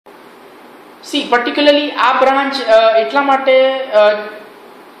See, particularly આ branch એટલા માટે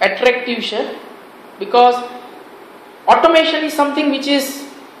attractive છે because automation is something which is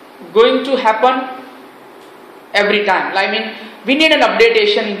going to happen every time. I mean, we need an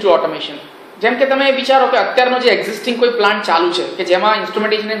updatation into automation. જેમ કે તમે વિચારો કે અત્યારનો જે એક્ઝિસ્ટિંગ કોઈ પ્લાન્ટ ચાલુ છે કે જેમાં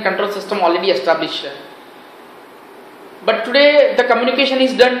instrumentation and control system already establish છે, but today the communication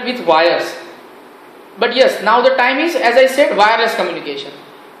is done with wires. But yes, now the time is, as I said, wireless communication.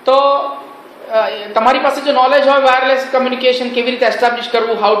 તો તમારી પાસે જો નોલેજ હોય વાયરલેસ કમ્યુનિકેશન કેવી રીતે એસ્ટાબ્લિશ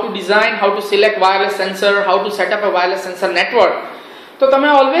કરવું, how to design, how to select wireless sensor, how to set up a wireless sensor network, તો તમે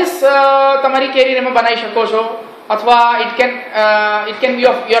ઓલવેઝ તમારી કેરિયર એમાં બનાવી શકો છો. અથવા it can be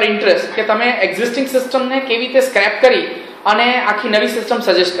of your interest કે તમે એક્ઝિસ્ટિંગ સિસ્ટમને કેવી રીતે સ્ક્રેપ કરી અને આખી નવી સિસ્ટમ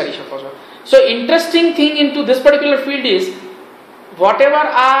સજેસ્ટ કરી શકો છો. સો interesting thing in two this particular field is what ever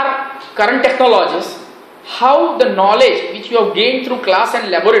R current technologies, how the knowledge which you have gained through class and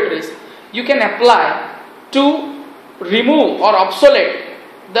laboratories you can apply to remove or obsolete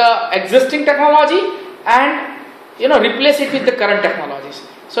the existing technology and replace it with the current technologies.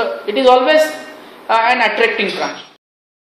 So it is always an attracting branch.